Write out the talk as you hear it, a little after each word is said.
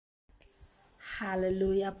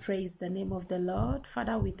Hallelujah. Praise the name of the Lord.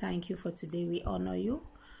 Father, we thank you for today. We honor you.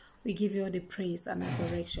 We give you all the praise and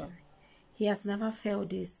adoration. He has never felt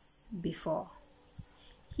this before.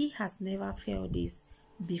 He has never felt this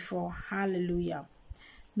before. Hallelujah.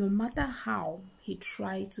 No matter how he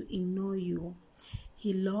tried to ignore you,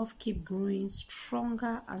 his love keep growing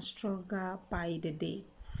stronger and stronger by the day.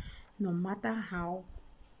 No matter how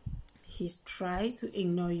he's tried to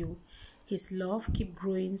ignore you, his love keep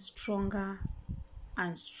growing stronger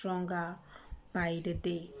and stronger by the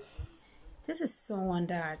day. This is someone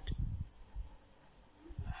that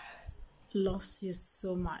loves you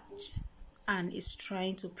so much and is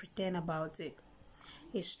trying to pretend about it.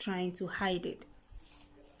 Is trying to hide it.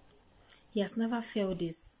 He has never felt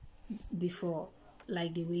this before,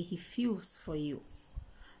 like the way he feels for you.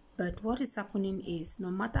 But what is happening is, no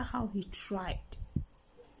matter how he tried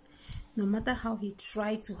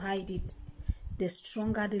to hide it, the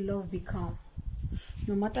stronger the love becomes.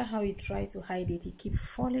 No matter how he tried to hide it, he keeps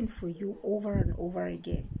falling for you over and over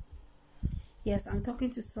again. Yes, I'm talking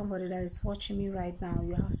to somebody that is watching me right now.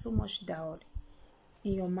 You have so much doubt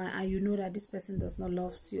in your mind, and you know that this person does not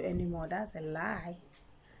love you anymore. That's a lie.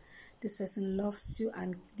 This person loves you,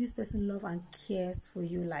 and this person loves and cares for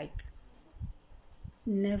you like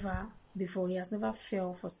never before. He has never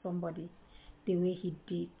felt for somebody the way he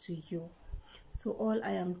did to you. So all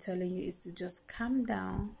I am telling you is to just calm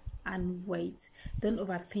down and wait. Don't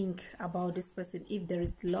overthink about this person, if there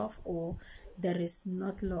is love or there is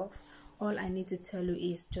not love. All I need to tell you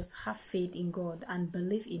is just have faith in God and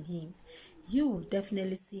believe in him. You will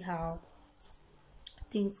definitely see how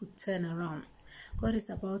things will turn around. God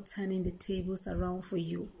is about turning the tables around for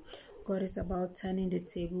you. God is about turning the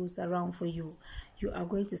tables around for you. You are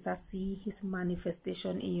going to start seeing his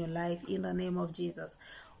manifestation in your life in the name of Jesus.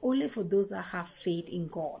 Only for those that have faith in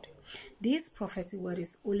God. This prophetic word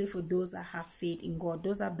is only for those that have faith in God.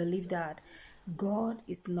 Those that believe that God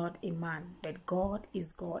is not a man, but God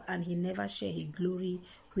is God, and he never share his glory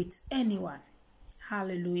with anyone.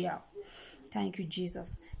 Hallelujah. Thank you,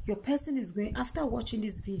 Jesus. Your person is going, after watching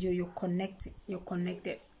this video, you're connected.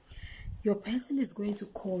 Your person is going to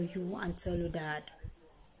call you and tell you that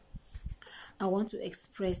I want to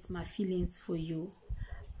express my feelings for you.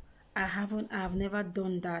 I have never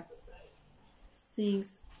done that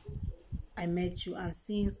since I met you and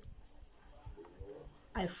since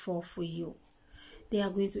I fall for you. They are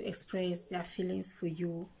going to express their feelings for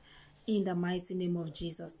you in the mighty name of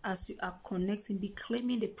Jesus. As you are connecting, be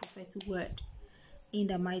claiming the prophetic word in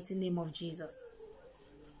the mighty name of Jesus.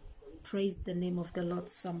 Praise the name of the Lord,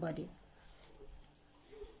 somebody.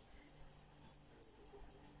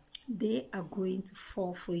 They are going to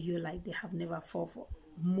fall for you like they have never fallen for.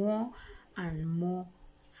 More and more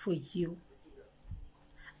for you.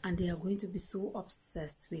 And they are going to be so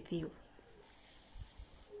obsessed with you.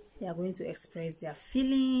 They are going to express their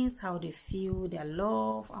feelings, how they feel, their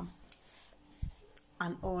love,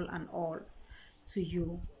 and all to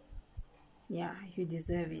you. Yeah, you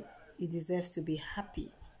deserve it. You deserve to be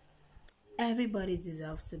happy. Everybody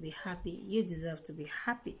deserves to be happy. You deserve to be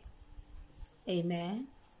happy. Amen.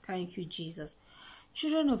 Thank you, Jesus.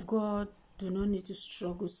 Children of God do not need to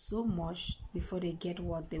struggle so much before they get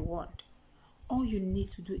what they want. All you need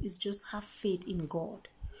to do is just have faith in God.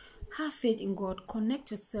 Have faith in God. Connect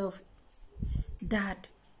yourself that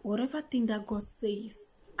whatever thing that God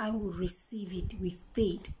says, I will receive it with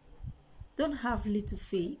faith. Don't have little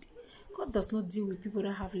faith. God does not deal with people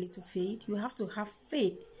that have little faith. You have to have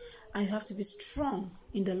faith, and you have to be strong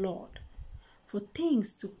in the Lord for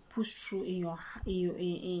things to push through in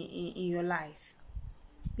your life.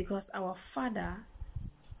 Because our Father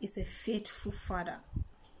is a faithful Father.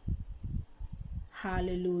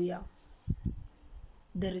 Hallelujah.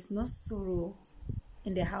 There is no sorrow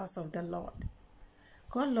in the house of the Lord.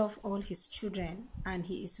 God loves all his children, and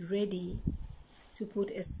he is ready to put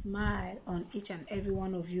a smile on each and every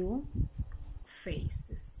one of your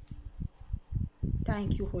faces.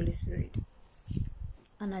 Thank you, Holy Spirit.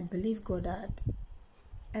 And I believe, God, that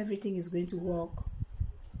everything is going to work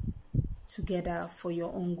together for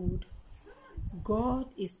your own good. God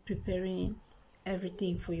is preparing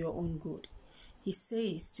everything for your own good. He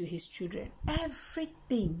says to his children,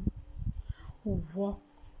 everything will work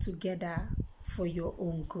together for your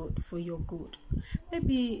own good, for your good.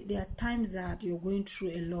 Maybe there are times that you're going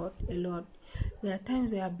through a lot. There are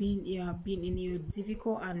times you have been in your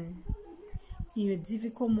difficult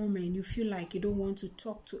moment. You feel like you don't want to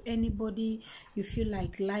talk to anybody. You feel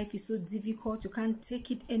like life is so difficult. You can't take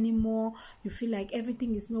it anymore. You feel like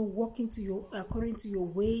everything is not working according to your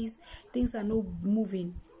ways. Things are not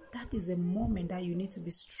moving. That is a moment that you need to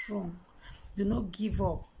be strong. Do not give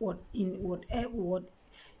up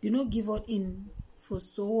do not give up in for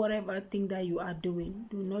so whatever thing that you are doing.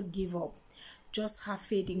 Do not give up. Just have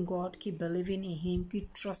faith in God. Keep believing in Him.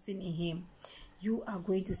 Keep trusting in Him. You are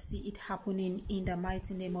going to see it happening in the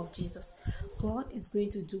mighty name of Jesus. God is going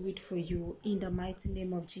to do it for you in the mighty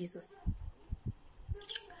name of Jesus.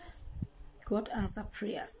 God answers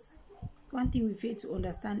prayers. One thing we fail to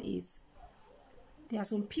understand is there are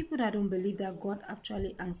some people that don't believe that God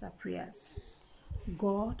actually answers prayers.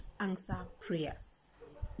 God answers prayers.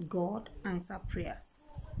 God answers prayers.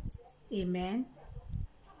 Amen.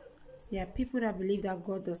 There are people that believe that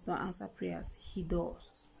God does not answer prayers. He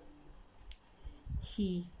does.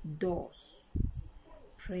 He does.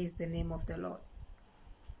 Praise the name of the Lord.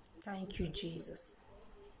 Thank you, Jesus.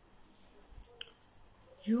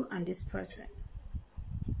 You and this person,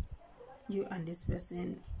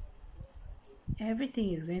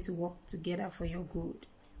 everything is going to work together for your good.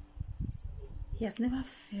 He has never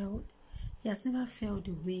failed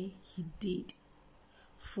the way He did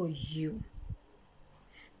for you.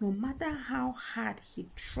 No matter how hard He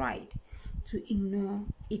tried to ignore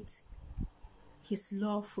it, His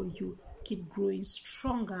love for you keep growing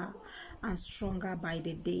stronger and stronger by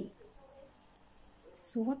the day.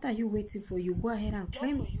 So what are you waiting for? You go ahead and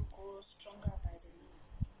claim it.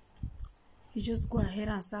 You just go ahead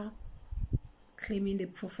and start claiming the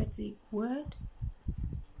prophetic word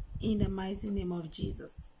in the mighty name of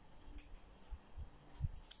Jesus.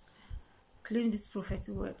 Claim this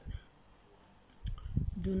prophetic word.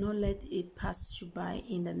 Do not let it pass you by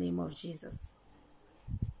in the name of Jesus.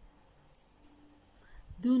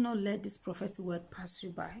 Do not let this prophetic word pass you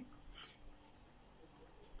by.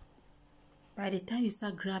 By the time you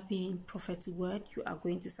start grabbing prophetic word, you are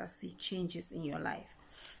going to start see changes in your life.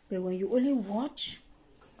 But when you only watch,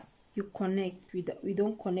 you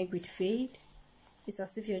don't connect with faith. It's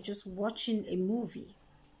as if you're just watching a movie.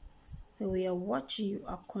 But when you're watching, you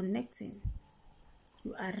are connecting.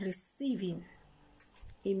 You are receiving.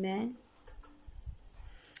 Amen.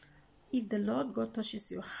 If the Lord God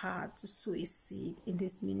touches your heart to sow a seed in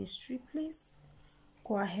this ministry, please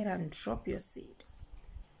go ahead and drop your seed.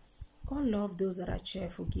 God loves those that are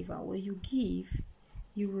cheerful giver. When you give,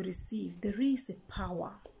 you will receive. There is a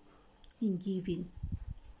power in giving.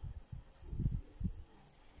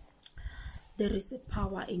 There is a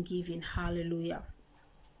power in giving. Hallelujah.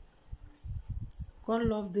 God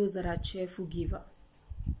loves those that are cheerful giver.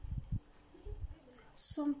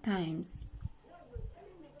 Sometimes,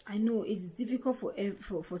 I know it's difficult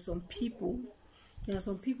for some people. There are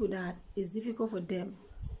some people that it's difficult for them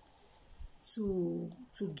to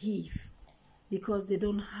give because they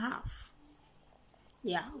don't have.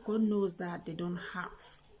 Yeah, God knows that they don't have.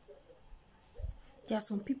 There are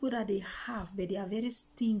some people that they have, but they are very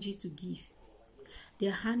stingy to give.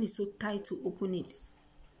 Their hand is so tight to open it.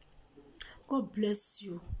 God bless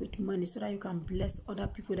you with money so that you can bless other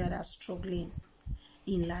people that are struggling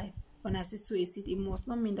in life. When I say sow a seed, it must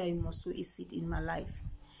not mean that you must sow a seed in my life.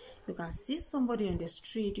 You can see somebody on the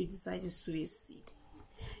street, you decide to sow a seed.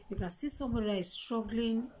 You can see somebody that is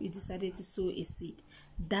struggling, you decided to sow a seed.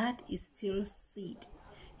 That is still seed.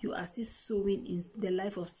 You are still sowing in the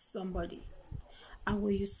life of somebody. And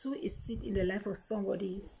when you sow a seed in the life of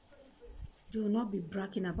somebody, do not be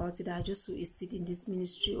bragging about it. I just sow a seed in this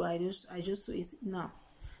ministry, or I just sow a seed. No,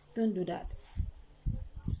 don't do that.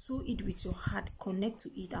 Sow it with your heart, connect to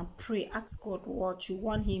it and pray. Ask God what you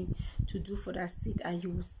want Him to do for that seed, and you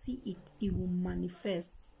will see it. It will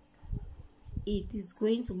manifest. It is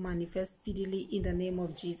going to manifest speedily in the name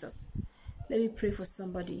of Jesus. Let me pray for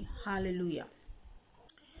somebody. Hallelujah.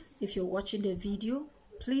 If you're watching the video,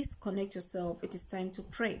 please connect yourself. It is time to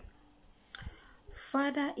pray.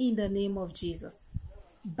 Father, in the name of Jesus,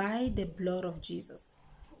 by the blood of Jesus,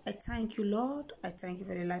 I thank you, Lord. I thank you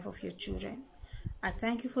for the life of your children. I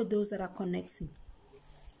thank you for those that are connecting.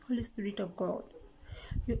 Holy Spirit of God,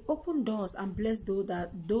 you open doors and bless those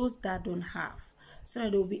that don't have, so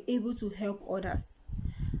that they will be able to help others.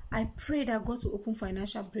 I pray that God will open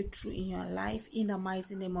financial breakthrough in your life in the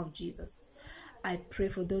mighty name of Jesus. I pray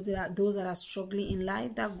for those that are struggling in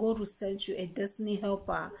life, that God will send you a destiny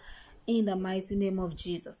helper in the mighty name of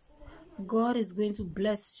Jesus. God is going to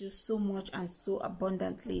bless you so much and so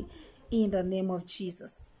abundantly in the name of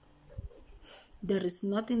Jesus. There is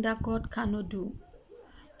nothing that God cannot do.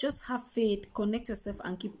 Just have faith, connect yourself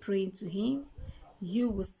and keep praying to Him. You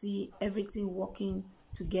will see everything working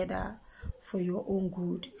together for your own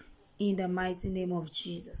good in the mighty name of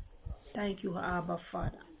Jesus. Thank you, Abba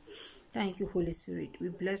Father. Thank you, Holy Spirit. We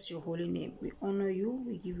bless your holy name. We honor you.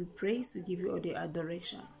 We give you praise. We give you all the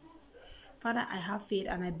adoration. Father, I have faith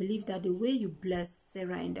and I believe that the way you bless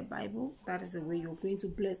Sarah in the Bible, that is the way you're going to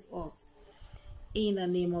bless us. In the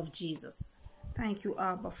name of Jesus. Thank you,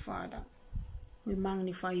 Abba Father. We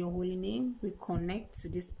magnify your holy name. We connect to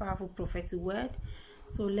this powerful prophetic word.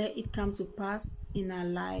 So let it come to pass in our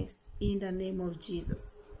lives in the name of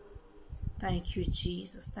Jesus. Thank you,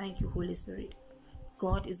 Jesus. Thank you, Holy Spirit.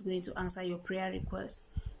 God is going to answer your prayer requests.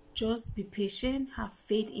 Just be patient. Have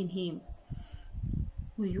faith in Him.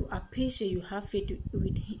 When you are patient, you have faith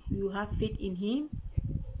in Him,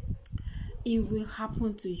 it will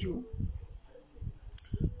happen to you.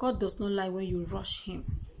 God does not like when you rush Him.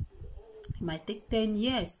 It might take 10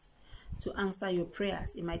 years to answer your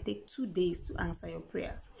prayers. It might take 2 days to answer your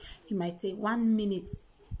prayers. It might take 1 minute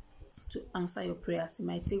to answer your prayers. It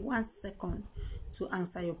might take 1 second to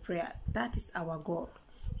answer your prayer. That is our God.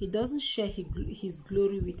 He doesn't share His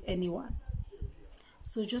glory with anyone.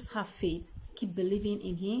 So just have faith. Keep believing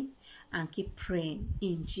in Him and keep praying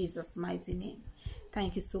in Jesus' mighty name.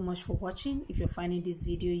 Thank you so much for watching. If you're finding this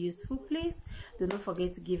video useful, please do not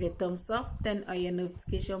forget to give a thumbs up, turn on your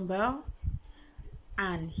notification bell,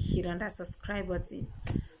 and hit on that subscribe button.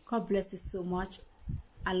 God bless you so much.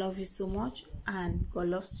 I love you so much, and God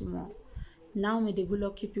loves you more. Now may the good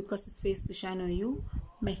Lord keep you, cause His face to shine on you.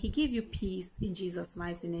 May He give you peace in Jesus'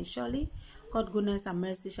 mighty name. Surely, God's goodness and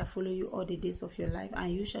mercy shall follow you all the days of your life,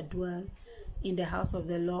 and you shall dwell in the house of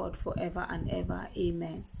the Lord forever and ever.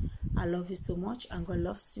 Amen. I love you so much, and God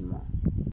loves you more.